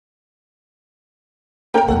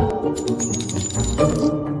Hey,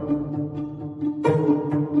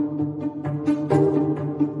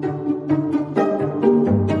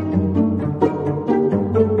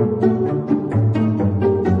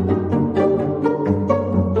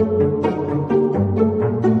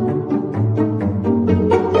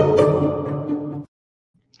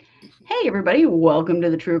 everybody, welcome to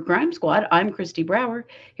the True Crime Squad. I'm Christy Brower,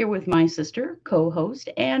 here with my sister, co host,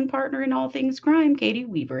 and partner in all things crime, Katie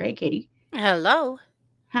Weaver. Hey, Katie. Hello.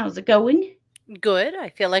 How's it going? Good. I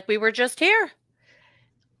feel like we were just here.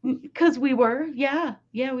 Because we were. Yeah,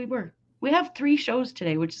 we were. We have 3 shows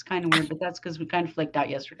today, which is kind of weird, but that's because we kind of flaked out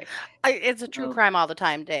yesterday. It's a true So crime all the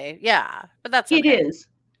time day. Yeah, but that's it okay. is.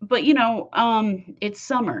 But, it's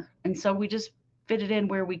summer, and so we just fit it in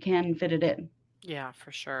where we can fit it in. Yeah,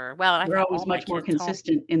 for sure. Well, I've We're had always all my much more kids home.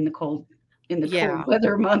 consistent in the cold Yeah,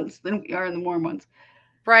 weather months than we are in the warm months.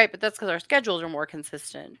 right. But that's because our schedules are more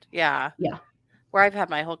consistent. Yeah, Yeah. where I've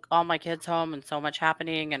had all my kids home and so much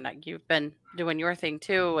happening, and you've been doing your thing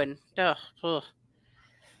too. And ugh.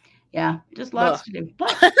 Yeah, just Ugh. lots to do.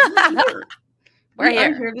 But we're here. We're We are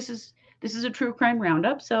here. here. This is a true crime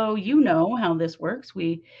roundup, so you know how this works.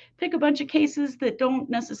 We pick a bunch of cases that don't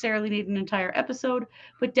necessarily need an entire episode,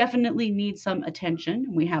 but definitely need some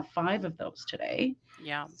attention. We have 5 of those today.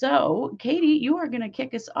 Yeah. So, Katie, you are going to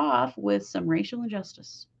kick us off with some racial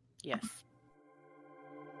injustice. Yes.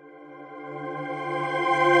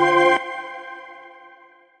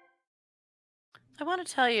 I want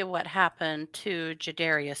to tell you what happened to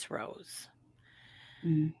Jadarrius Rose.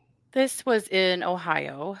 Mm. This was in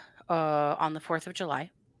Ohio on the 4th of July.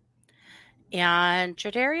 And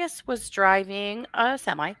Jadarrius was driving a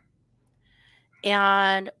semi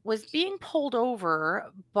and was being pulled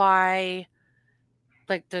over by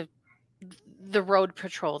like the road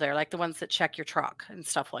patrol there, like the ones that check your truck and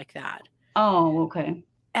stuff like that. Oh, okay.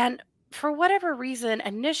 And for whatever reason,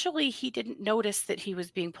 initially he didn't notice that he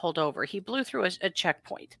was being pulled over. He blew through a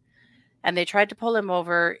checkpoint and they tried to pull him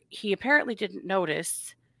over. He apparently didn't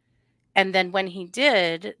notice. And then when he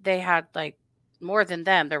did, they had like more than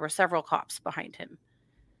them. There were several cops behind him.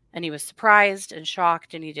 And he was surprised and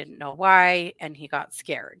shocked and he didn't know why and he got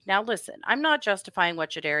scared. Now, listen, I'm not justifying what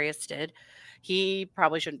Jadarrius did. He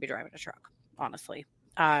probably shouldn't be driving a truck, honestly.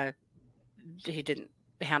 Uh, he didn't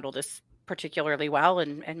handle this particularly well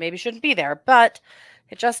and maybe shouldn't be there, but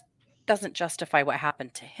it just doesn't justify what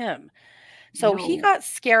happened to him. So he No. got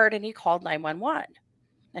scared and he called 911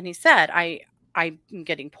 and he said, I'm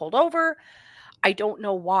getting pulled over. I don't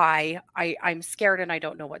know why. I'm scared and I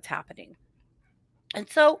don't know what's happening. And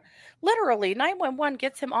so, literally, 911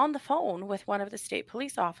 gets him on the phone with one of the state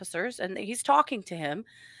police officers, and he's talking to him,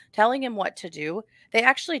 telling him what to do. They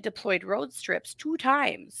actually deployed road strips 2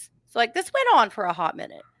 times. So, like, this went on for a hot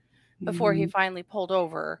minute before he Mhm. finally pulled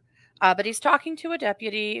over. But he's talking to a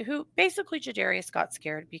deputy who basically Jadarrius got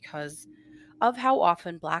scared because of how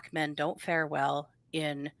often black men don't fare well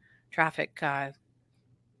in traffic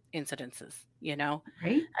incidences. Right?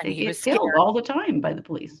 And They he was get killed scared. all the time by the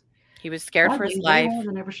police. He was scared for his Sadly, way more life.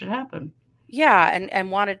 than ever should happen. Yeah,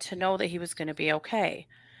 and wanted to know that he was going to be okay.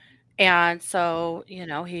 And so,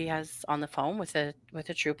 he has on the phone with a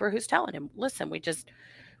trooper who's telling him, "Listen, we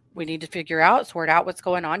need to sort out what's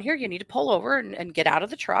going on here. You need to pull over and get out of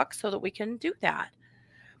the truck so that we can do that."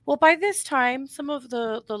 Well, by this time, some of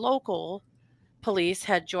the local police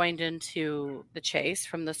had joined into the chase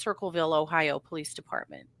from the Circleville, Ohio Police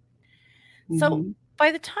Department. So Mhm.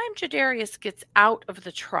 by the time Jadarrius gets out of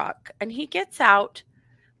the truck, and he gets out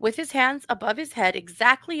with his hands above his head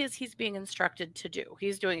exactly as he's being instructed to do.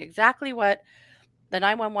 He's doing exactly what the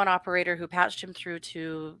 911 operator who patched him through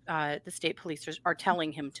to the state police are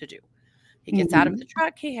telling him to do. He gets out of the Mhm.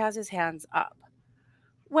 truck, he has his hands up.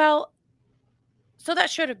 Well, so that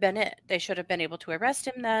should have been it. They should have been able to arrest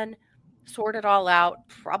him then, sort it all out,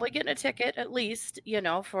 probably get a ticket at least,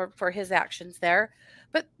 for his actions there.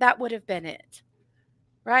 But that would have been it,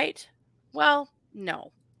 right? Well,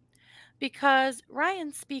 no. Because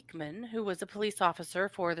Ryan Speakman, who was a police officer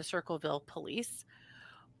for the Circleville Police,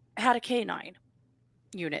 had a canine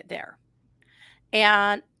unit there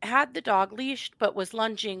and had the dog leashed, but was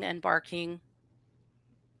lunging and barking.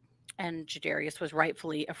 And Jadarrius was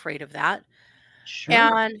rightfully afraid of that. Sure.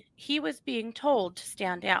 And he was being told to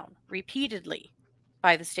stand down repeatedly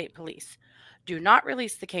by the state police. Do not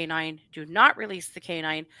release the canine. Do not release the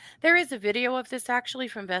canine. There is a video of this actually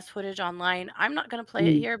from Best Footage online. I'm not going to play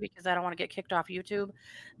it Mm. here because I don't want to get kicked off YouTube,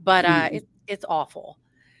 but Mm. it's awful.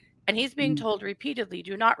 And he's being Mm. told repeatedly,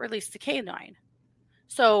 do not release the canine.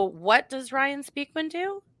 So what does Ryan Speakman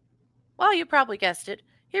do? Well, you probably guessed it.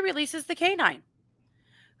 He releases the canine,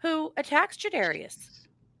 who attacks Jadarrius.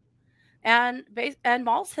 and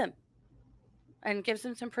mauls him and gives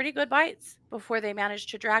him some pretty good bites before they manage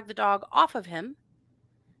to drag the dog off of him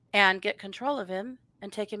and get control of him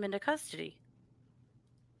and take him into custody.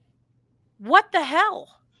 What the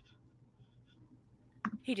hell?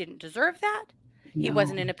 He didn't deserve that. He No,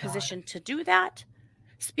 wasn't in a God. position to do that.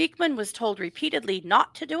 Speakman was told repeatedly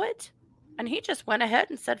not to do it, and he just went ahead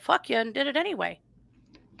and said, fuck you, and did it anyway.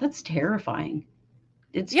 That's terrifying.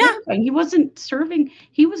 It's Yeah. terrifying. He wasn't serving,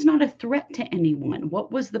 he was not a threat to anyone.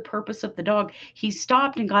 What was the purpose of the dog? He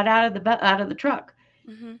stopped and got out of the truck.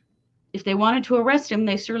 Mm-hmm. If they wanted to arrest him,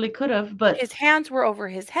 they surely could have, but His hands were over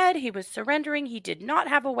his head. He was surrendering. He did not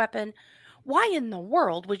have a weapon. Why in the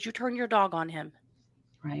world would you turn your dog on him?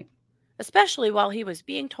 right. Especially while he was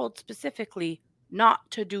being told specifically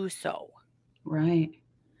not to do so. Right.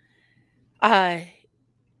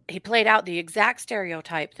 He played out the exact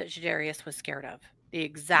stereotype that Jadarrius was scared of. The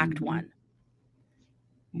exact Mhm. one.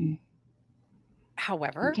 Mm. You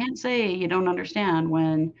However, can't say you don't understand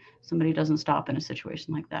when somebody doesn't stop in a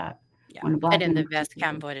situation like that. yeah. When a black And in man the in vest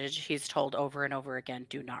particular. cam footage, he's told over and over again,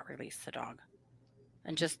 do not release the dog.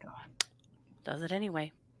 And just God. does it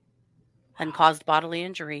anyway. And caused bodily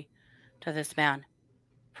injury to this man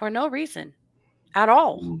for no reason at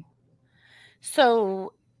all. Mm.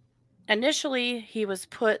 So initially he was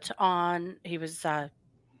put on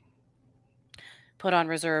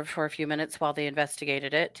reserve for a few minutes while they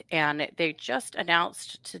investigated it, and they just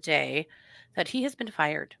announced today that he has been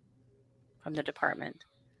fired from the department.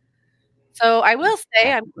 So I will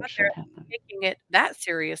say I'm Exactly what glad should they're happen. taking it that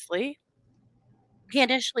seriously. He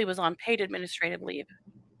initially was on paid administrative leave,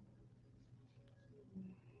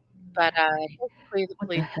 but basically the What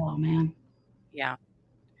the police, hell, man? yeah.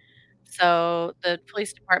 So the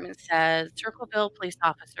police department says Circleville police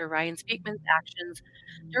officer Ryan Speakman's actions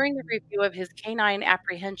during the review of his canine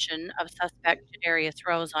apprehension of suspect Jadarrius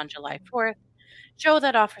Rose on July 4th show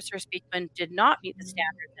that Officer Speakman did not meet the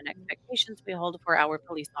standards and expectations we hold for our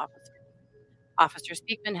police officers. Officer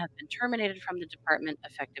Speakman has been terminated from the department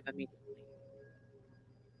effective immediately.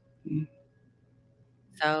 Mm.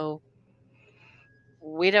 So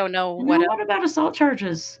we don't know And what now else. what about assault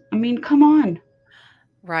charges? I mean, come on.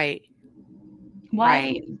 Right,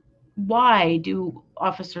 right. Why do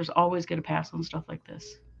officers always get a pass on stuff like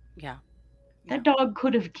this? Yeah, yeah, That dog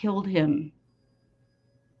could have killed him.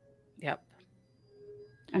 yep,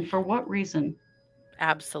 And for what reason?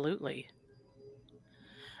 absolutely.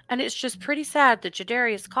 And it's just pretty sad that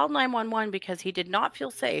Jadarrius called 911 because he did not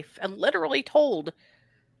feel safe and literally told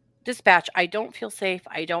dispatch, I don't feel safe.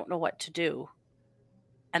 I don't know what to do.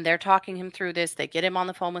 And they're talking him through this. They get him on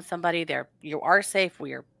the phone with somebody. You are safe.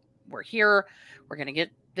 We're here. We're going to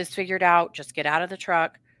get this figured out. Just get out of the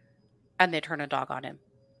truck. And they turn a dog on him.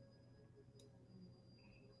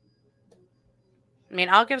 I mean,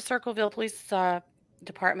 I'll give Circleville Police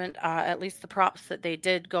Department at least the props that they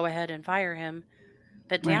did go ahead and fire him.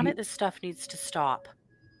 But damn Right. it, this stuff needs to stop.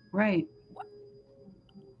 Right.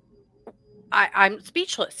 I'm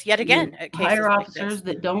speechless yet You again at cases hire like officers this.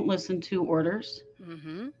 that don't listen to orders.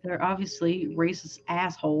 Mm-hmm. They're obviously racist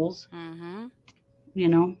assholes, Mm-hmm. you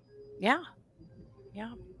know, Yeah.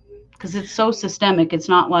 Yeah. because it's so systemic. It's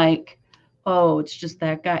not like, oh, it's just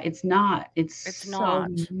that guy. It's not. It's It's so not.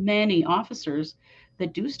 many officers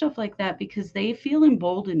that do stuff like that because they feel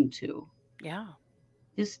emboldened to. Yeah.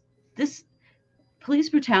 This police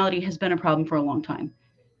brutality has been a problem for a long time,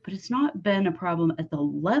 but it's not been a problem at the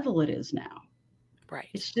level it is now. Right.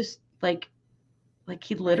 It's just like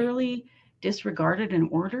he Right. literally disregarded an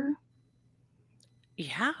order.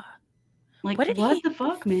 Yeah. Like What did what he the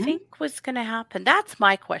fuck, man? think was going to happen? That's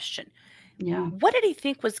my question. Yeah. What did he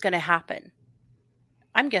think was going to happen?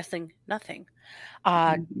 I'm guessing nothing.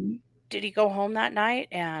 Mhm. Did he go home that night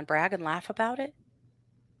and brag and laugh about it?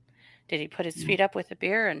 Did he put his Yeah. feet up with a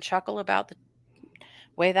beer and chuckle about the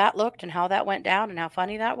way that looked and how that went down and how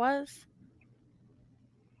funny that was?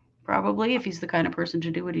 Probably if he's the kind of person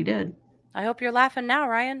to do what he did. I hope you're laughing now,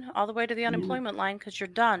 Ryan, all the way to the Yeah. unemployment line because you're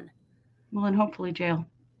done. Well, and hopefully jail,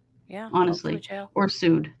 Yeah, hopefully honestly, jail. or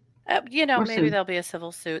sued. Or Maybe sued. there'll be a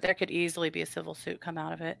civil suit. There could easily be a civil suit come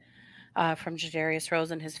out of it from Jadarrius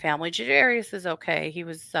Rose and his family. Jadarrius is okay. He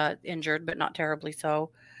was injured, but not terribly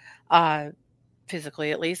so,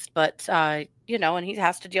 physically at least. But, and he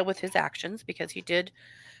has to deal with his actions because he did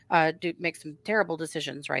make some terrible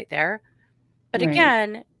decisions right there. But Right.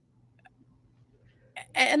 again,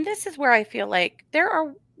 and this is where I feel like there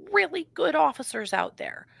are really good officers out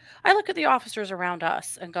there. I look at the officers around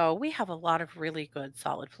us and go, we have a lot of really good,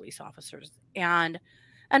 solid police officers, and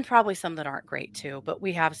probably some that aren't great too, but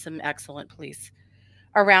we have some excellent police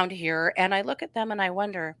around here. And I look at them and I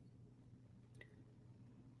wonder,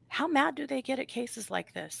 how mad do they get at cases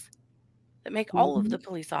like this that make all of Hmm. the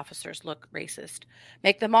police officers look racist,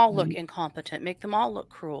 make them all look Right. incompetent, make them all look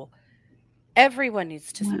cruel? Everyone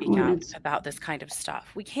needs to speak When out it's about this kind of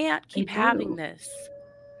stuff. We can't they keep having do. this.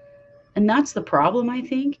 And that's the problem, I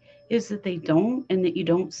think, is that they don't, and that you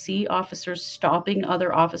don't see officers stopping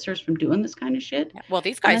other officers from doing this kind of shit. Yeah, well,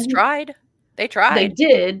 these And I guys think tried. They tried.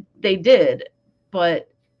 they did, but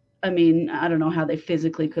I mean, I don't know how they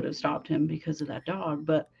physically could have stopped him because of that dog,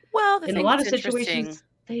 but Well, the in a thing lot that's of interesting, situations,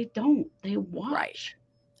 they don't. They right. watch.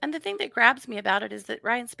 And the thing that grabs me about it is that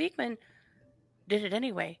Ryan Speakman did it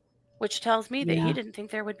anyway, which tells me that he Yeah, didn't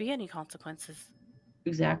think there would be any consequences,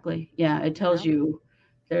 exactly. Yeah, it you tells know? you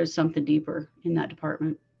there's something deeper in that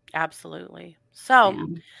department. Absolutely. So, Man,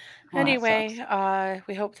 well, that anyway, sucks.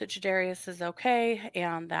 we hope that Jadarrius is okay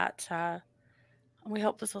and that we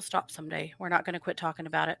hope this will stop someday. We're not going to quit talking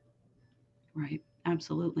about it. Right.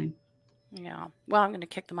 Absolutely. Yeah. Well, I'm going to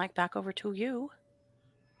kick the mic back over to you.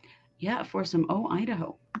 Yeah, for some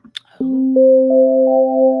Idaho.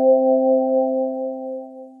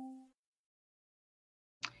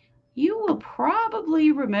 You will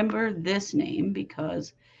probably remember this name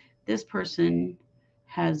because this person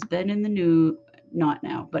has been in the news, not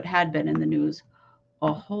now, but had been in the news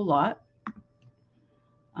a whole lot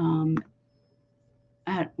um,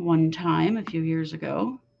 at one time a few years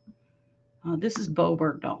ago. This is Bowe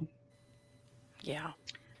Bergdahl. Yeah.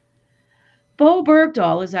 Bowe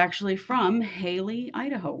Bergdahl is actually from Haley,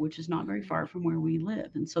 Idaho, which is not very Mhm. far from where we live.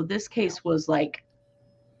 And so this Yeah. case was like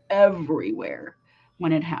everywhere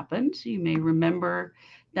when it happened. You may remember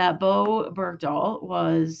that Bowe Bergdahl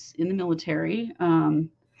was in the military.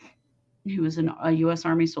 He was a U.S.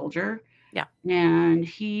 Army soldier, Yeah. and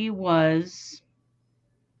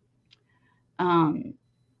um,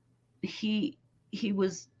 he he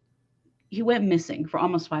was he went missing for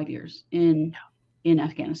almost 5 years in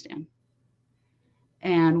Afghanistan.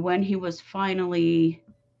 And when he was finally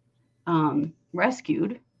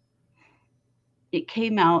rescued, it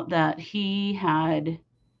came out that he had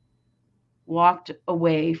walked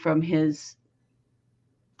away from his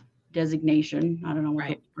designation. I don't know what the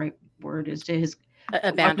Right. right word is to his walked away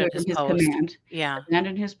Abandoned his from his post. command, Yeah.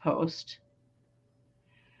 abandoned his post,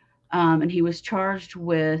 and he was charged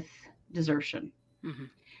with desertion. Hmm.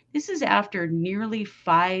 This is after nearly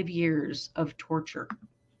 5 years of torture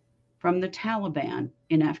from the Taliban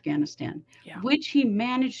in Afghanistan, Yeah. which he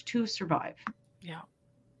managed to survive. Yeah.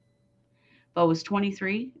 Bo was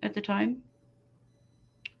 23 at the time.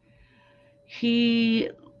 He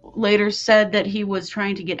later said that he was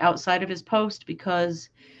trying to get outside of his post because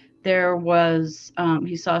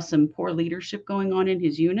he saw some poor leadership going on in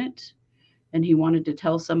his unit, and he wanted to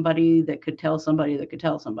tell somebody that could tell somebody that could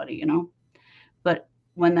tell somebody. But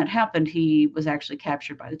when that happened, he was actually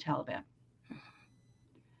captured by the Taliban.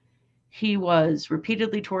 He was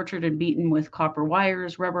repeatedly tortured and beaten with copper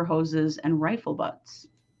wires, rubber hoses, and rifle butts.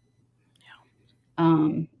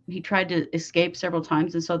 He tried to escape several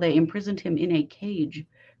times, and so they imprisoned him in a cage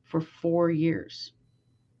for 4 years.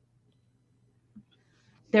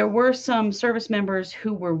 There were some service members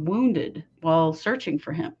who were wounded while searching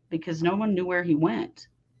for him because no one knew where he went.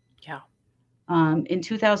 Yeah. In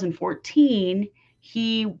 2014,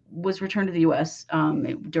 he was returned to the U.S.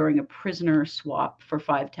 During a prisoner swap for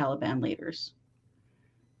 5 Taliban leaders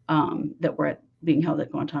that were being held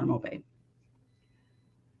at Guantanamo Bay.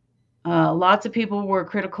 Lots of people were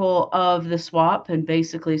critical of the swap and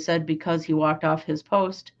basically said because he walked off his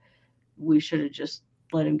post, we should have just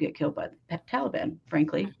let him get killed by the Taliban,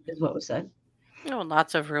 frankly, is what was said.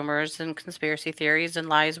 Lots of rumors and conspiracy theories and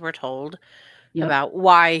lies were told Yep. about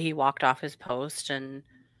why he walked off his post and,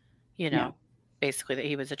 you Yeah. know, basically that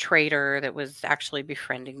he was a traitor that was actually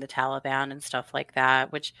befriending the Taliban and stuff like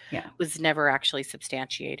that, which Yeah. was never actually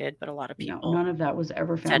substantiated. But a lot of No, people none of that was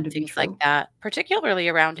ever found said to be things like true. that, particularly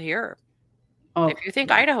around here. Oh, If you think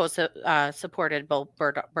yeah. Idaho supported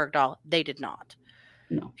Bergdahl, they did not.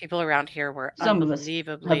 No. People around here were Some of us have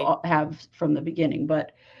unbelievably, have from the beginning,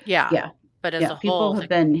 but yeah. yeah, But as yeah, a people whole, have the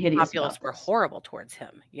been hideous populace about were this. horrible towards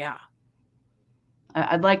him. Yeah.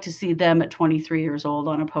 I'd like to see them at 23 years old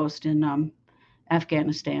on a post in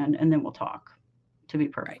Afghanistan, and then we'll talk, to be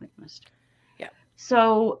Right. perfectly honest. Yeah.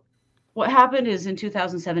 So, what happened is in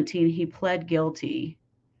 2017, he pled guilty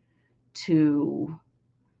to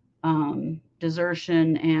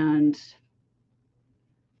desertion and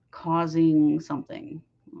causing something.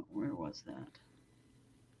 Where was that?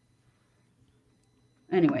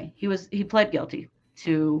 Anyway, he pled guilty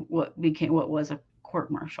to what was a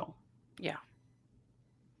court martial. Yeah.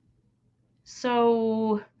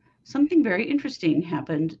 So something very interesting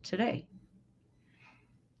happened today.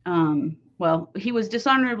 Well, he was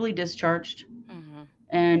dishonorably discharged Hmm.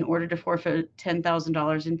 and ordered to forfeit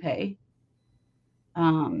 $10,000 in pay.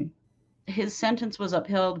 Um, his sentence was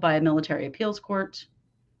upheld by a military appeals court.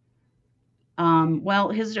 Well,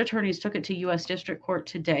 his attorneys took it to U.S. District Court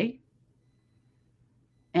today,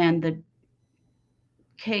 and the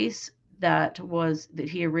case that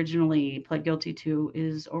he originally pled guilty to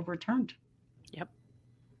is overturned. Yep.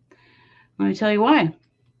 Let me tell you why.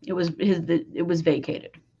 It was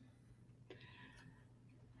vacated,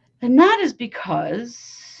 and that is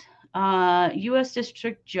because U.S.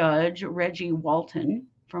 District Judge Reggie Walton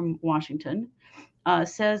from Washington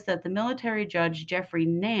says that the military judge Jeffrey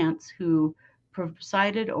Nance, who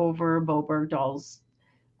presided over Bowe Bergdahl's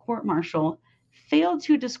court martial, failed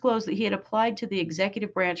to disclose that he had applied to the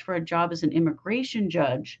executive branch for a job as an immigration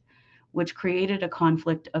judge, which created a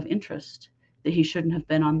conflict of interest that he shouldn't have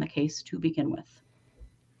been on the case to begin with.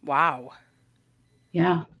 Wow.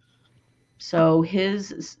 Yeah. So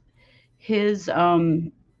his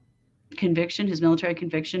conviction, his military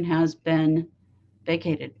conviction, has been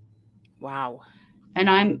vacated, Wow. and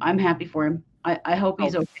I'm happy for him. I hope Oh,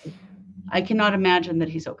 he's okay. I cannot imagine that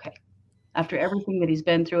he's okay after everything that he's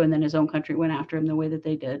been through, and then his own country went after him the way that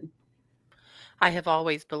they did. I have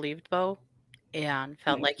always believed Bo and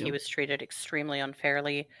felt Me like he too. was treated extremely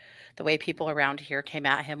unfairly. The way people around here came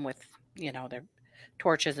at him with, their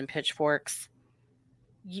torches and pitchforks.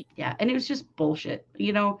 Yeah, and it was just bullshit.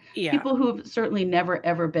 Yeah. People who have certainly never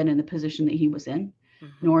ever been in the position that he was in, Hmm.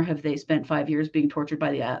 nor have they spent 5 years being tortured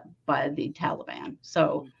by the Taliban.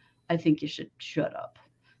 So Hmm. I think you should shut up.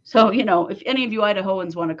 So if any of you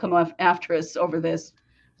Idahoans want to come off after us over this,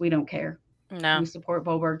 we don't care. No. We support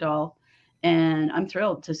Bowe Bergdahl, and I'm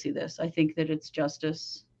thrilled to see this. I think that it's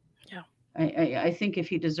justice. Yeah. I think if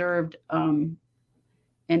he deserved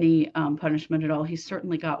any punishment at all, he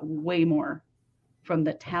certainly got way more from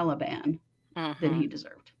the Taliban than Hmm. he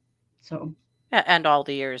deserved. So And all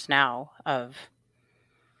the years now of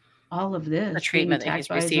all of the this being treatment that attacked he's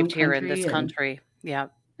by his own received here in country this country. Yeah.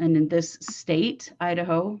 and in this state,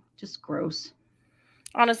 Idaho, just gross.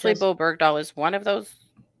 Honestly, Just Bo Bergdahl is one of those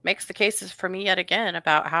makes the cases for me yet again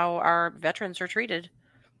about how our veterans are treated,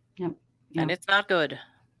 yeah, and yeah. it's not good.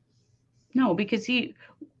 No, because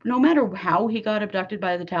no matter how he got abducted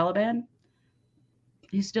by the Taliban,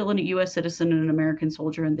 he's still a U.S. citizen and an American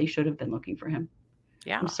soldier, and they should have been looking for him.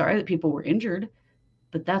 I'm Yeah. sorry that people were injured,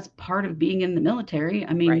 but that's part of being in the military.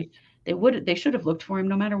 I mean, Right. they should have looked for him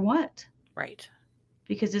no matter what, Right.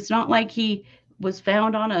 because it's not like he was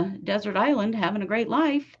found on a desert island having a great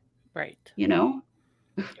life, Right. you know?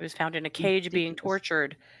 He was found in a cage being Ridiculous.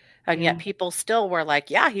 tortured, and yet Yeah. people still were like,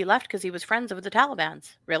 "Yeah, he left because he was friends with the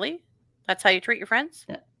Taliban's." Really? That's how you treat your friends?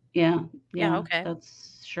 That, yeah, Yeah. yeah, Okay.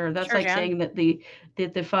 that's sure. That's Sure, like Jan. saying that the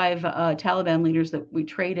five Taliban leaders that we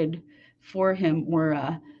traded for him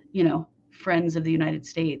were, friends of the United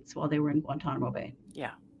States while they were in Guantanamo Bay.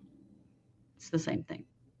 Yeah. It's the same thing.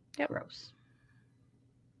 Yep. Gross.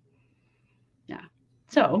 Yeah.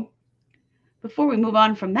 So before we move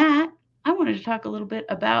on from that, I wanted to talk a little bit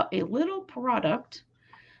about a little product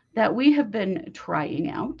that we have been trying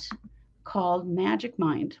out called Magic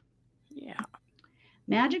Mind. Yeah.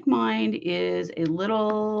 Magic Mind is a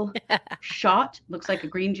little shot, looks like a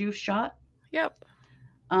green juice shot. Yep.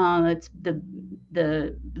 It's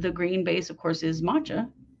the green base, of course, is matcha,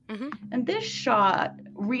 Hmm. and this shot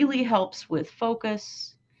really helps with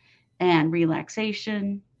focus and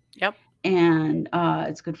relaxation, Yep. and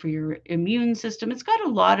it's good for your immune system. It's got a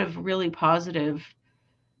lot of really positive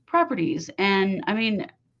properties, and I mean,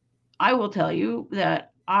 I will tell you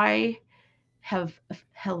that I have a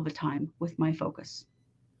hell of a time with my focus.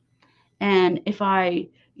 And if I,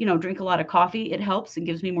 drink a lot of coffee, it helps and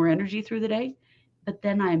gives me more energy through the day. But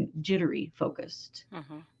then I'm jittery focused.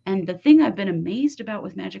 Hmm. And the thing I've been amazed about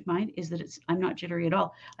with Magic Mind is that I'm not jittery at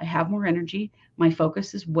all. I have more energy. My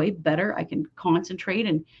focus is way better. I can concentrate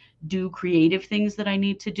and do creative things that I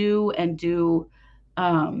need to do and do,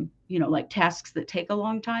 like tasks that take a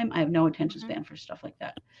long time. I have no attention Hmm. span for stuff like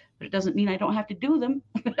that. But it doesn't mean I don't have to do them.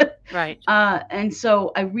 Right. And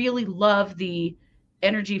so I really love the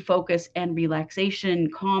energy, focus, and relaxation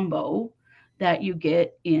combo that you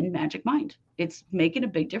get in Magic Mind. It's making a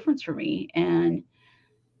big difference for me. And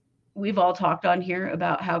we've all talked on here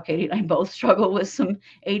about how Katie and I both struggle with some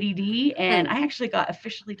ADD. And Hmm. I actually got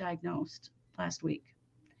officially diagnosed last week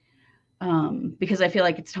because I feel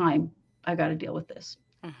like it's time I got to deal with this.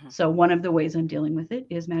 Hmm. So one of the ways I'm dealing with it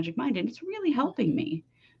is Magic Mind, and it's really helping me.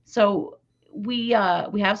 So we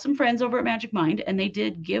have some friends over at Magic Mind, and they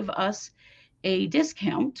did give us a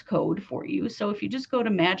discount code for you. So if you just go to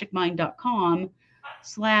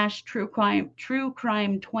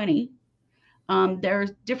magicmind.com/truecrime20,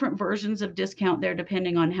 There's different versions of discount there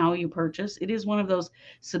depending on how you purchase. It is one of those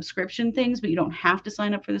subscription things, but you don't have to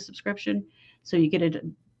sign up for the subscription. So you get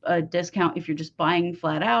a discount if you're just buying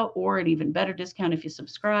flat out, or an even better discount if you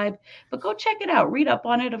subscribe. But go check it out. Read up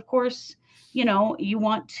on it. Of course, you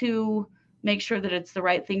want to make sure that it's the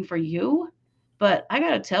right thing for you. But I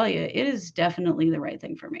got to tell you, it is definitely the right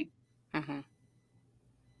thing for me. Mm-hmm.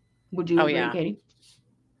 Would you Oh, agree, yeah. Katie?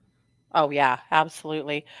 Oh, yeah,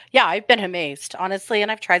 absolutely. Yeah, I've been amazed, honestly.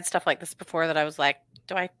 And I've tried stuff like this before that I was like,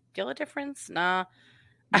 do I feel a difference? Nah.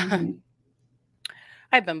 Mm-hmm.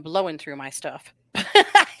 I've been blowing through my stuff.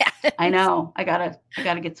 I know. I gotta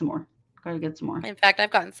get some more. Gotta get some more. In fact,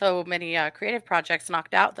 I've gotten so many creative projects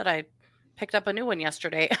knocked out that I picked up a new one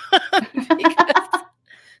yesterday because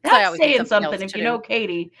I That's always need saying something something else if to you know do.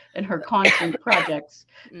 Katie and her constant projects.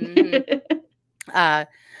 hmm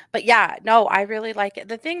But yeah, no, I really like it.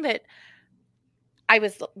 The thing that I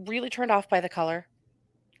was really turned off by the color,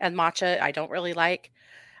 and matcha I don't really like,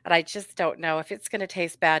 and I just don't know if it's going to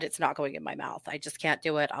taste bad. It's not going in my mouth. I just can't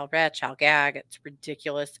do it. I'll retch, I'll gag. It's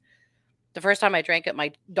ridiculous. The first time I drank it,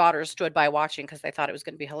 my daughters stood by watching because they thought it was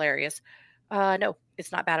going to be hilarious. No,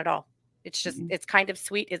 it's not bad at all. It's just, Mm-mm. it's kind of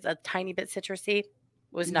sweet. It's a tiny bit citrusy. It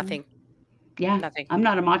was Mhm. nothing, Yeah, nothing. I'm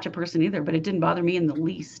not a matcha person either, but it didn't bother me in the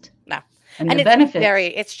least. No. And the And it's benefits,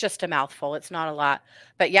 it's just a mouthful. It's not a lot.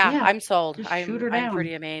 But yeah, yeah, I'm sold. just shoot I'm her I'm down.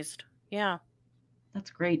 pretty amazed. Yeah. That's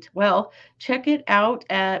great. Well, check it out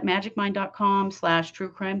at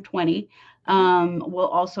magicmind.com/truecrime20. hmm We'll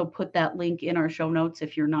also put that link in our show notes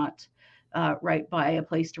if you're not right by a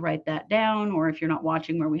place to write that down, or if you're not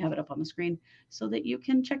watching where we have it up on the screen, so that you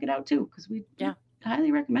can check it out too, because we Yeah.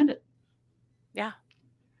 highly recommend it. Yeah.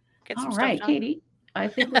 Get All some stuff right, done. Katie, I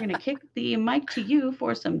think we're going to kick the mic to you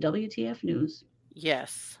for some WTF news.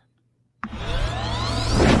 Yes.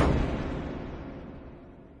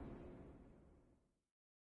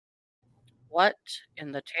 What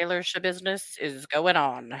in the Taylor business is going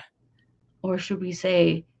on? Or should we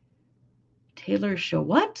say Taylor show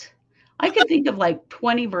what? I could think of like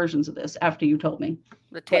 20 versions of this after you told me.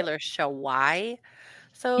 The But Taylor show why?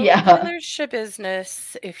 So yeah. Taylor's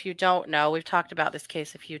business, if you don't know, we've talked about this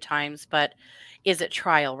case a few times, but is at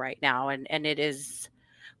trial right now, and it is.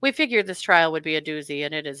 We figured this trial would be a doozy,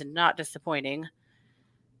 and it is not disappointing.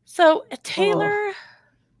 So Oh, Taylor,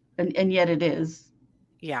 and yet it is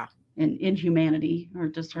yeah, an inhumanity, or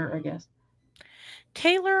just her, I mhm. guess.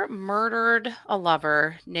 Taylor murdered a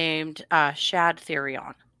lover named Shad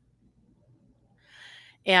Therion,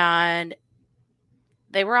 and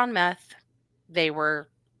they were on meth. They were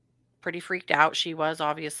pretty freaked out. She was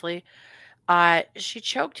obviously. She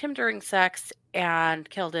choked him during sex and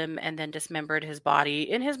killed him and then dismembered his body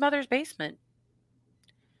in his mother's basement.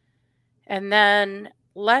 And then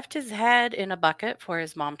left his head in a bucket for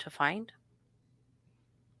his mom to find.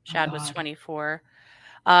 Oh Shad was God. 24.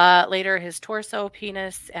 Later, his torso,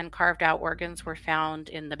 penis, and carved out organs were found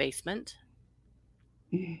in the basement.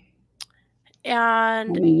 I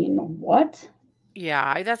And mean, what?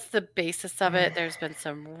 yeah, that's the basis of it. There's been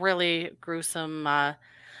some really gruesome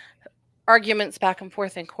arguments back and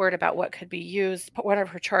forth in court about what could be used. But one of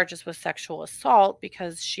her charges was sexual assault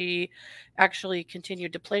because she actually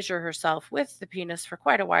continued to pleasure herself with the penis for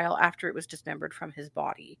quite a while after it was dismembered from his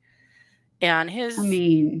body. And I his,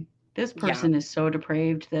 mean, this yeah, person is so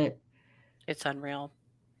depraved that it's unreal.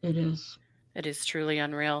 it is. It is truly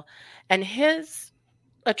unreal. And his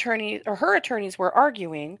attorney or her attorneys were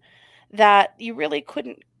arguing that you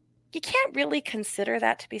can't really consider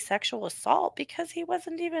that to be sexual assault because he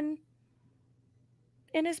wasn't even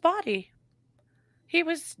in his body. He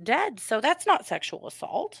was dead, so that's not sexual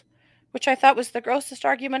assault, which I thought was the grossest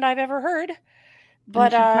argument I've ever heard. And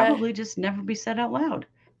But should probably just never be said out loud.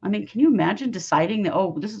 I mean, can you imagine deciding that,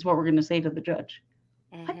 oh, this is what we're going to say to the judge?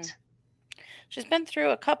 mhm. What? She's been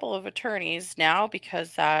through a couple of attorneys now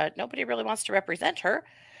because nobody really wants to represent her.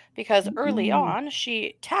 Because early Mm-mm. on,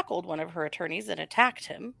 she tackled one of her attorneys and attacked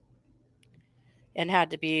him, and had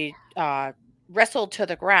to be wrestled to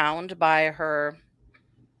the ground by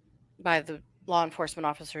the law enforcement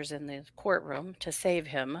officers in the courtroom to save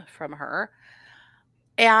him from her.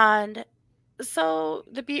 And so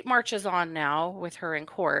the beat marches on now with her in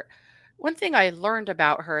court. One thing I learned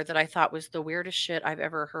about her that I thought was the weirdest shit I've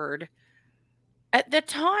ever heard. At the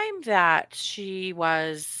time that she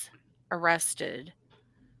was arrested,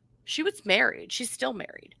 she was married. She's still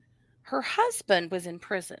married. Her husband was in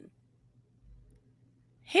prison.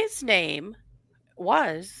 His name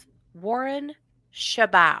was Warren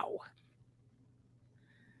Shabau,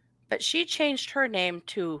 but she changed her name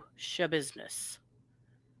to Schabusiness.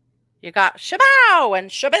 You got Shabau and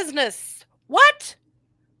Schabusiness. What?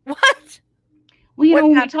 What? Well, What's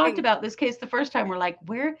when we talked happening? about this case the first time, we're like,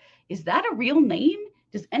 where is that a real name?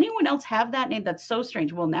 Does anyone else have that name? That's so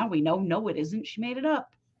strange. Well, now we know. No, it isn't. She made it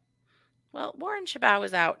up. Well, Warren Shabao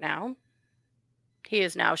is out now. He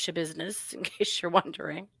is now Schabusiness, in case you're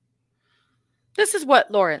wondering. This is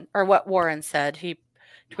what Warren said. He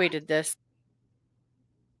tweeted this.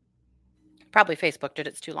 Probably Facebooked it.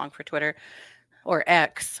 It's too long for Twitter or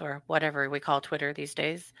X or whatever we call Twitter these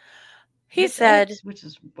days. He It's said, X, which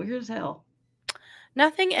is weird as hell.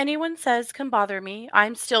 "Nothing anyone says can bother me.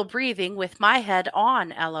 I'm still breathing with my head on,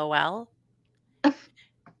 lol."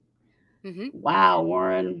 hmm Wow,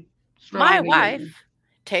 Warren. My Strong beginning. wife,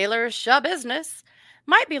 Taylor Schabusiness,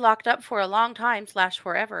 might be locked up for a long time /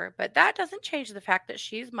 forever, but that doesn't change the fact that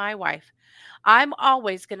she's my wife. I'm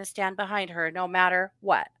always going to stand behind her no matter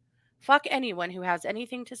what. Fuck anyone who has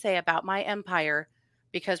anything to say about my empire,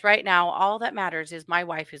 because right now all that matters is my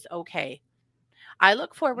wife is okay. I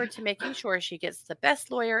look forward to making sure she gets the best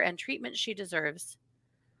lawyer and treatment she deserves.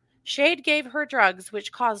 Shade gave her drugs,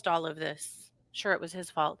 which caused all of this. Sure, it was his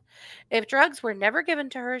fault. If drugs were never given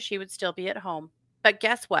to her, she would still be at home. But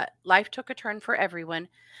guess what? Life took a turn for everyone.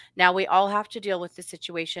 Now we all have to deal with the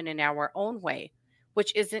situation in our own way,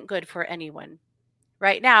 which isn't good for anyone.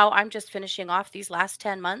 Right now, I'm just finishing off these last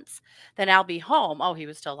 10 months. Then I'll be home. Oh, he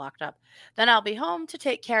was still locked up. Then I'll be home to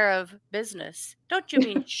take care of business. Don't you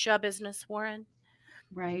mean business, Warren?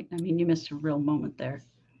 Right? I mean, you missed a real moment there.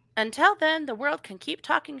 Until then, the world can keep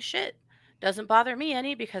talking shit. Doesn't bother me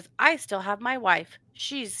any because I still have my wife.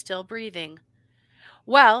 She's still breathing.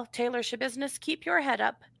 Well, Taylor Schabusiness, keep your head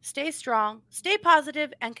up, stay strong, stay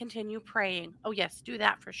positive, and continue praying. Oh, yes, do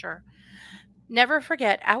that for sure. Never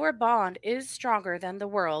forget, our bond is stronger than the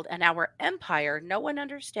world, and our empire no one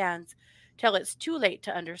understands till it's too late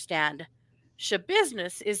to understand.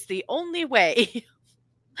 Shabusiness is the only way.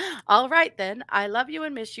 All right, then. I love you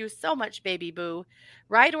and miss you so much, baby boo.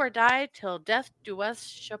 Ride or die till death do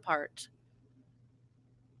us part.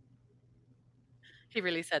 He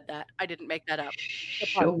really said that. I didn't make that up.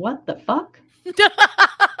 Shapart. What the fuck?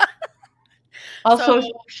 Also,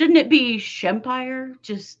 So, shouldn't it be Shempire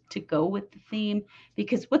just to go with the theme?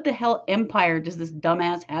 Because what the hell empire does this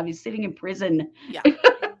dumbass have? He's sitting in prison. yeah, you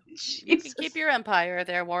can keep Jesus. your empire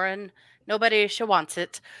there, Warren. Nobody should wants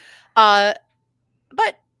it. Uh,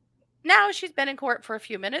 but now she's been in court for a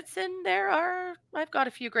few minutes, and I've got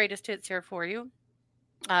a few greatest hits here for you,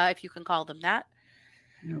 if you can call them that.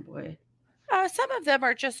 Oh boy. Some of them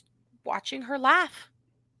are just watching her laugh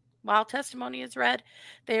while testimony is read.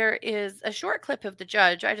 There is a short clip of the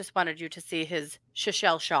judge. I just wanted you to see his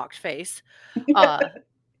shell shocked face, uh,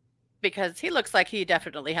 because he looks like he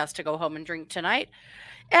definitely has to go home and drink tonight.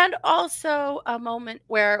 And also a moment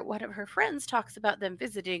where one of her friends talks about them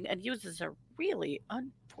visiting and uses a really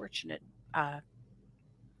unfortunate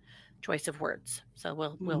choice of words. So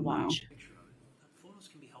we'll Wow. watch. Picture of it. Photos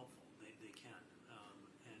can be helpful. They can,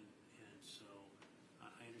 and so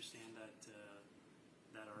I understand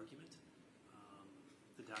that argument.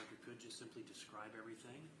 The doctor could just simply describe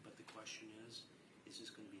everything, but the question is this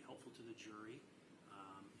going to be helpful to the jury,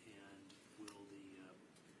 and will the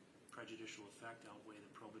prejudicial effect outweigh the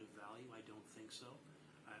probative value? I don't think so.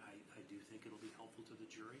 I do think it'll be helpful to the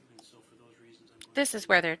jury, and so for those reasons, I'm going. This is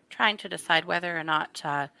where they're trying to decide whether or not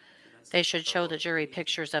they should show the jury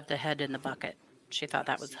pictures of the head in the bucket. She thought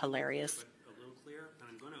that was hilarious. A little clear, and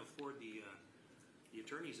I'm going to afford the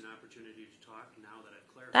attorneys an opportunity to talk now that I've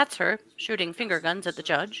clarified. That's her shooting finger guns at the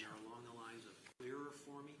judge. Along the lines of clearer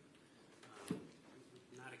for me,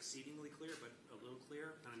 not exceedingly clear, but a little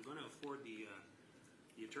clear, and I'm going to afford the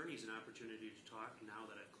attorneys an opportunity to talk now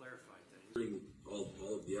that I've clarified things. Bring all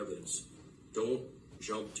of the evidence. Don't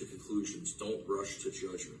jump to conclusions. Don't rush to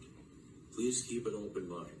judgment. Please keep an open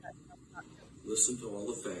mind. Listen to all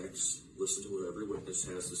the facts. Listen to what every witness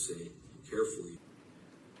has to say carefully.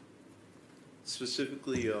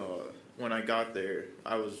 Specifically, when I got there,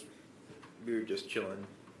 we were just chilling,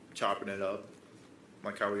 chopping it up,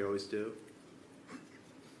 like how we always do.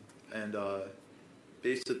 And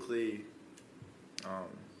basically,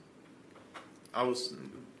 I was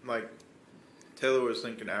like, Taylor was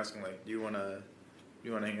asking like, do you wanna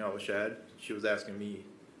hang out with Shad? She was asking me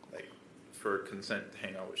like for consent to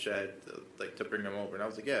hang out with Shad, to bring them over, and I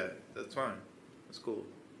was like, yeah, that's fine, that's cool.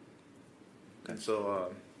 Okay. And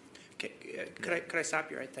so. Could I stop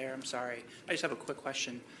you right there? I'm sorry. I just have a quick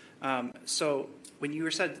question. So when you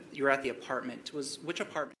said you were at the apartment, which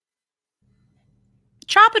apartment?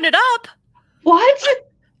 Chopping it up? What?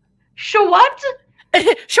 What?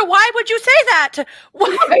 So why would you say that?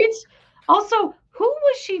 What? Right? Also, who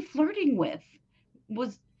was she flirting with?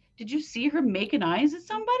 Did you see her making eyes at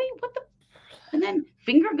somebody? What the? And then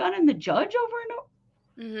finger gunning the judge over and over?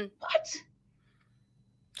 Hmm. What?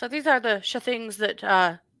 So these are the things that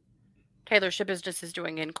Taylor Schabusiness is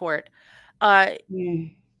doing in court. Uh,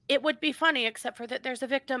 Mm. it would be funny, except for that there's a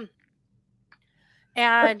victim, But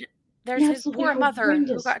and there's his absolutely poor mother who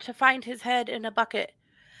horrendous. got to find his head in a bucket.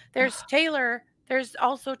 There's Taylor. There's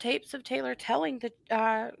also tapes of Taylor telling the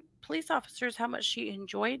police officers how much she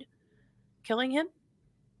enjoyed killing him,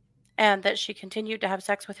 and that she continued to have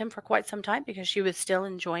sex with him for quite some time because she was still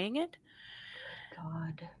enjoying it.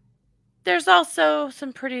 God. There's also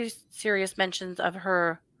some pretty serious mentions of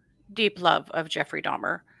her deep love of Jeffrey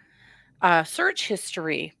Dahmer. Search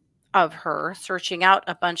history of her, searching out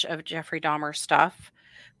a bunch of Jeffrey Dahmer stuff,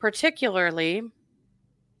 particularly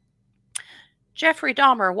Jeffrey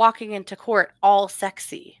Dahmer walking into court all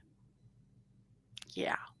sexy.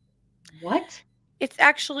 Yeah. What? It's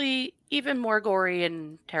actually even more gory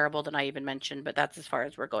and terrible than I even mentioned, but that's as far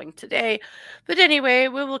as we're going today. But anyway,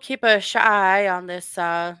 we will keep a shy eye on this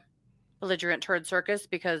belligerent turd circus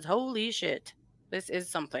because holy shit, this is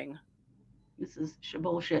something. This is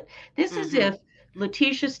bullshit. This is Mm-hmm. if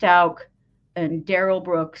Letitia Stout and Daryl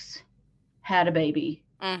Brooks had a baby.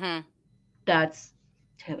 Mm-hmm. That's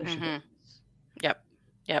Taylor Mm-hmm. Schabusiness.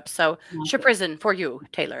 Yep. So, Not good. prison for you,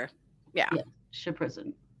 Taylor. Yeah. Yeah,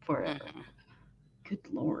 prison forever. Mhm. Good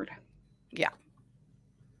Lord. Yeah.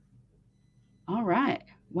 All right.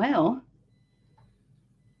 Well,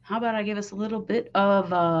 how about I give us a little bit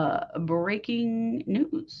of breaking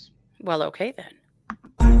news? Well, okay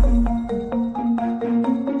then.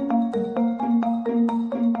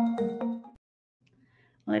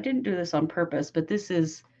 Well, I didn't do this on purpose, but this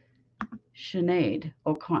is Sinead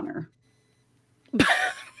O'Connor.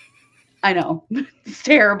 I know. It's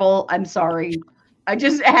terrible. I'm sorry. I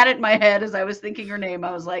just had it in my head as I was thinking her name.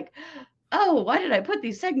 I was like, oh, why did I put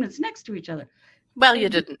these segments next to each other? Well, you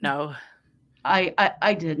didn't know.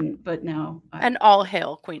 I didn't, but now. And all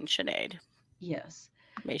hail Queen Sinead. Yes.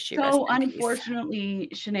 May she rest So, in peace. unfortunately,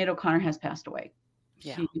 Sinead O'Connor has passed away.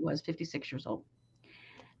 Yeah. She was 56 years old.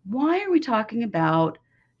 Why are we talking about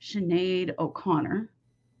Sinead O'Connor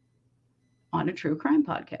on a true crime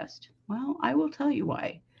podcast? Well, I will tell you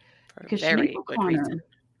why. For Because very Sinead good O'Connor reason.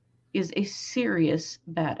 is a serious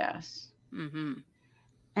badass. Mm-hmm.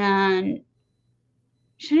 And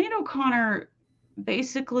Sinead O'Connor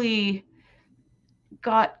basically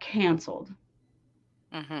got canceled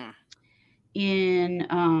Mm-hmm. in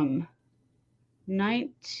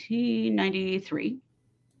 1993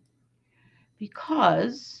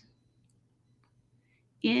 because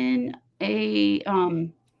in a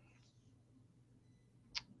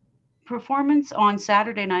performance on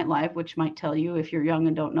Saturday Night Live, which might tell you if you're young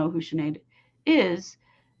and don't know who Sinead is,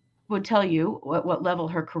 would tell you what level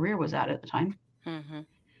her career was at the time. Mm-hmm.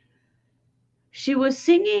 She was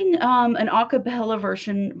singing an a cappella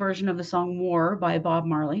version of the song War by Bob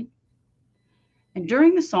Marley. And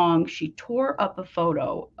during the song, she tore up a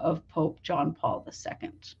photo of Pope John Paul II.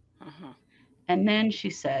 Mm-hmm. And then she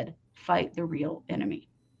said, fight the real enemy.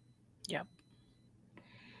 Yep.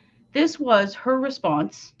 This was her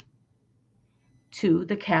response to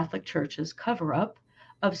the Catholic Church's cover up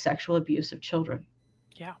of sexual abuse of children.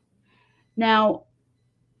 Yeah. Now,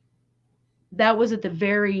 that was at the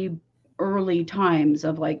very early times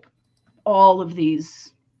of like all of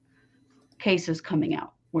these cases coming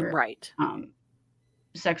out where Right.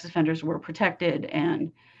 Sex offenders were protected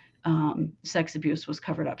and sex abuse was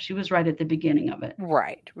covered up. She was right at the beginning of it.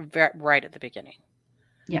 Right. Right at the beginning.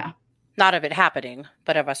 Yeah. Not of it happening,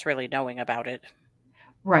 but of us really knowing about it.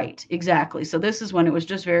 Right. Exactly. So this is when it was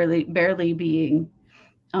just barely being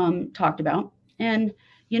talked about. And,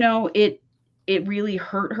 you know, it really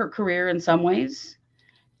hurt her career in some ways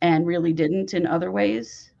and really didn't in other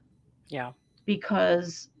ways. Yeah.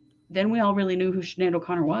 Because then we all really knew who Sinead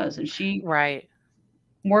O'Connor was. And she Right.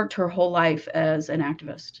 worked her whole life as an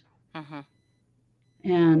activist. Mm-hmm.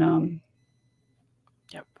 And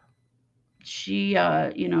Yep. she,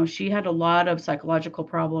 she had a lot of psychological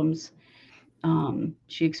problems.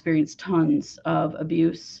 She experienced tons of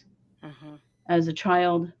abuse Mm-hmm. as a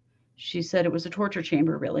child. She said it was a torture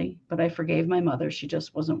chamber, really, but I forgave my mother. She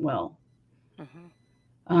just wasn't well.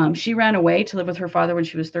 Mm-hmm. She ran away to live with her father when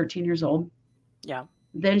she was 13 years old. Yeah.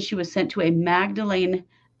 Then she was sent to a Magdalene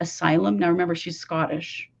asylum. Now, remember, she's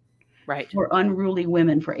Scottish. Right. For unruly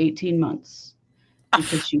women for 18 months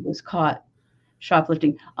because she was caught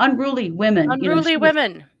shoplifting. Unruly women. Unruly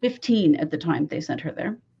women. 15 at the time they sent her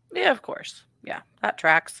there. Yeah, of course. Yeah, that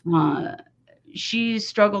tracks. She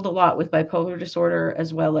struggled a lot with bipolar disorder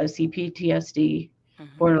as well as CPTSD,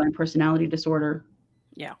 Mm-hmm. borderline personality disorder.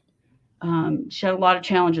 Yeah. She had a lot of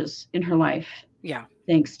challenges in her life. Yeah.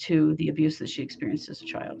 Thanks to the abuse that she experienced as a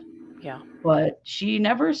child. Yeah. But she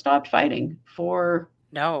never stopped fighting for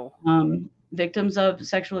No. victims of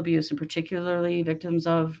sexual abuse, and particularly victims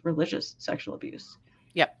of religious sexual abuse.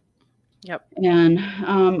 Yep. Yep. And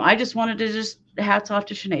I just wanted to just hats off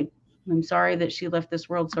to Sinead. I'm sorry that she left this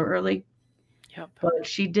world so early, Yep. but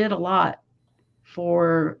she did a lot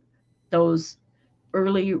for those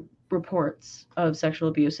early reports of sexual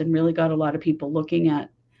abuse and really got a lot of people looking at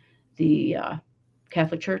the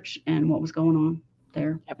Catholic Church and what was going on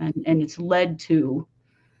there. Yep. And it's led to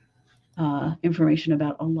information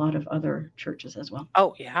about a lot of other churches as well.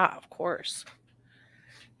 Oh, yeah, of course.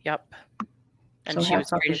 Yep. And So she was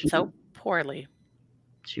hats off to treated so Sinead. poorly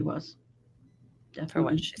She was. for what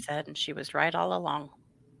Definitely. she said, and she was right all along.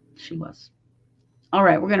 She was. All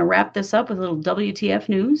right, we're going to wrap this up with a little WTF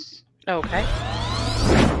news. Okay.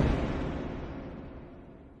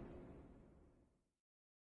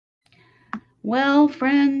 Well,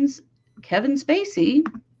 friends, Kevin Spacey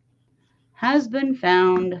has been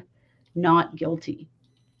found not guilty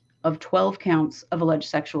of 12 counts of alleged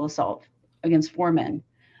sexual assault against 4 men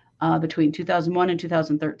between 2001 and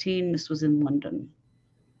 2013. This was in London.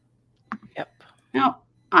 Yep. Now,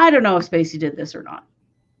 I don't know if Spacey did this or not,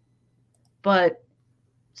 but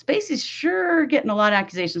Spacey's sure getting a lot of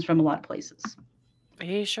accusations from a lot of places.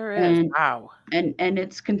 He sure is. And- Wow. And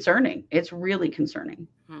it's concerning. It's really concerning.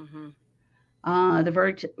 Mm-hmm. The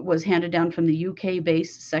verdict was handed down from the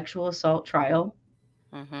UK-based sexual assault trial.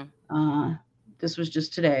 Mm-hmm. This was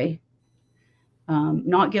just today.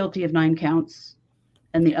 Not guilty of 9 counts,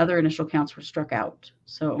 and the other initial counts were struck out.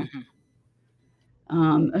 So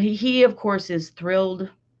he, of course, is thrilled.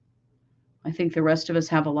 I think the rest of us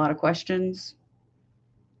have a lot of questions.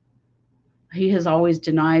 He has always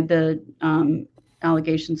denied the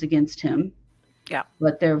allegations against him. Yeah.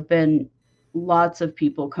 But there have been lots of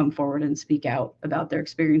people come forward and speak out about their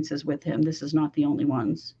experiences with him. This is not the only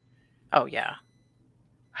ones. Oh, yeah.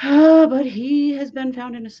 But he has been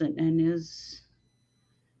found innocent and is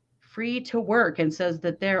free to work, and says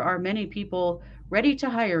that there are many people ready to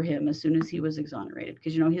hire him as soon as he was exonerated,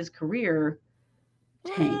 because, you know, his career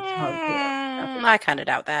tanked hardcore. I kind of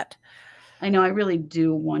doubt that. I know. I really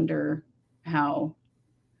do wonder how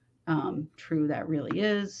true that really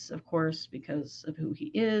is, of course, because of who he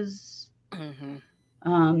is.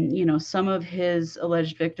 Mm-hmm. You know, some of his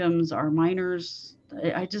alleged victims are minors.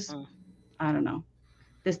 I just, I don't know.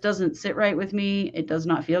 This doesn't sit right with me. It does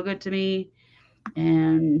not feel good to me.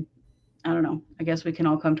 And I don't know. I guess we can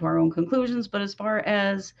all come to our own conclusions. But as far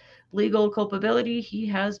as legal culpability, he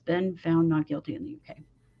has been found not guilty in the UK.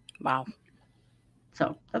 Wow.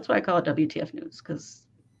 So that's why I call it WTF News, because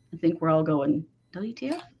I think we're all going,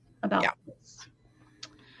 WTF about this.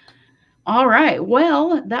 All right.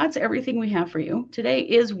 Well, that's everything we have for you. Today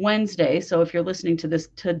is Wednesday. So if you're listening to this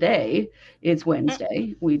today, it's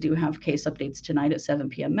Wednesday. We do have case updates tonight at 7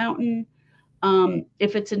 p.m. Mountain.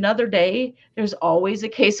 If it's another day, there's always a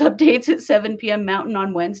case updates at 7 p.m. Mountain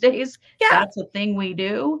on Wednesdays. Yeah. That's a thing we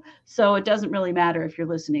do. So it doesn't really matter if you're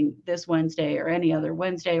listening this Wednesday or any other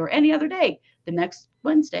Wednesday or any other day. The next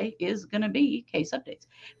Wednesday is going to be case updates.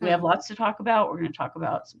 We have lots to talk about. We're going to talk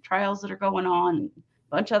about some trials that are going on, and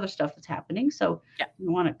a bunch of other stuff that's happening. So we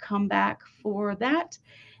want to come back for that.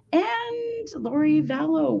 And Lori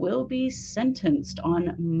Vallow will be sentenced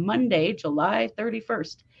on Monday, July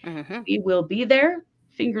 31st. Mm-hmm. We will be there.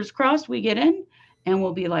 Fingers crossed we get in, and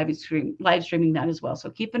we'll be live streaming that as well.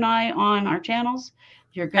 So keep an eye on our channels.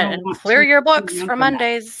 You're going to want clear to your books for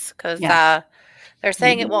Mondays, because they're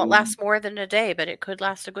saying it won't last more than a day, but it could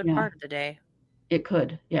last a good part of the day. It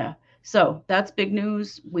could, yeah. So that's big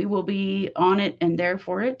news. We will be on it and there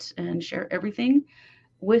for it and share everything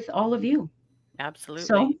with all of you. Absolutely.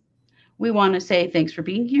 So we want to say thanks for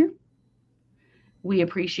being here. We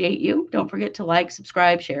appreciate you. Don't forget to like,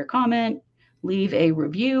 subscribe, share, comment, leave a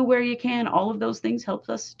review where you can. All of those things help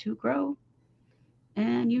us to grow.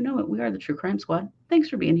 And you know it. We are the True Crime Squad. Thanks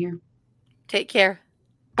for being here. Take care.